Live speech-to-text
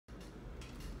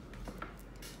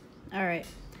All right.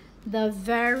 The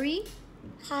very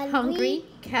hungry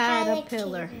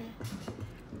caterpillar.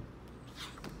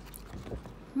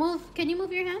 Move. Can you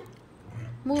move your hand?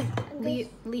 Move.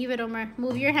 Leave it, Umar.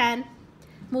 Move your hand.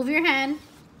 Move your hand.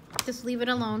 Just leave it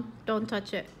alone. Don't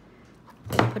touch it.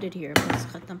 Put it here.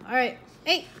 All right.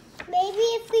 Hey. Maybe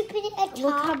if we put it at top.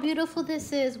 Look how beautiful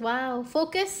this is. Wow.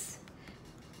 Focus.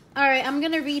 All right. I'm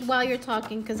going to read while you're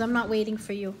talking because I'm not waiting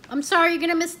for you. I'm sorry. You're going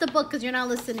to miss the book because you're not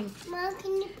listening. Mom,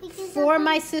 can you pick this For up?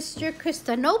 my sister,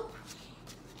 Krista. Nope.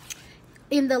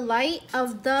 In the light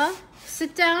of the...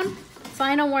 Sit down.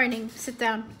 Final warning. Sit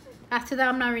down. After that,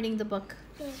 I'm not reading the book.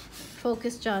 Yeah.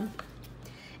 Focus, John.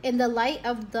 In the light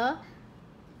of the...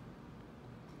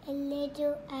 A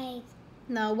little egg.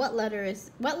 No, what letter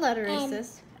is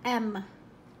this? M.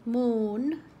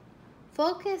 Moon.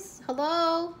 Focus.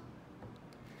 Hello.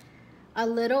 A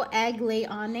little egg lay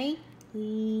on a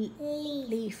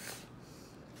leaf.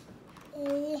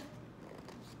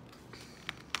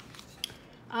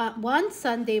 One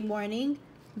Sunday morning,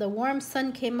 the warm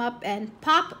sun came up and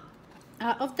pop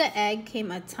out of the egg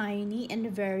came a tiny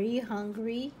and very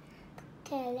hungry.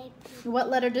 What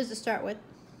letter does it start with?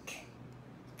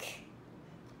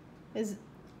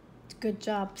 Good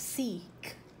job. C.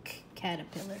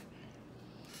 Caterpillar.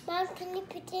 Mom, can you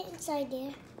put it inside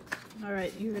there? All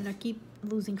right, you're gonna keep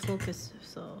losing focus,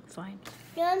 so fine.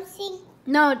 No, I'm seeing.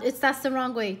 No, that's the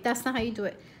wrong way. That's not how you do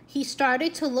it. He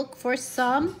started to look for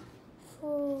some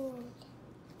food.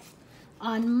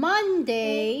 On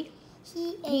Monday,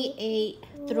 he ate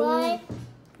through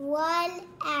one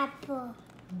apple.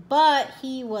 But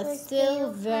he was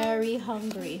still very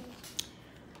hungry.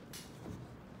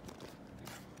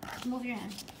 Move your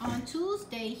hand. On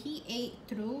Tuesday, he ate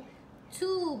through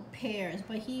 2 pears,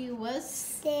 but he was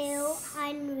still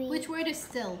hungry. Which word is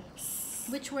still?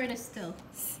 Which word is still?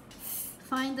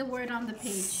 Find the word on the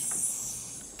page.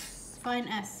 Find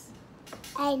S.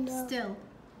 I know. Still.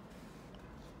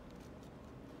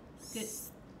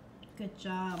 Good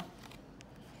job.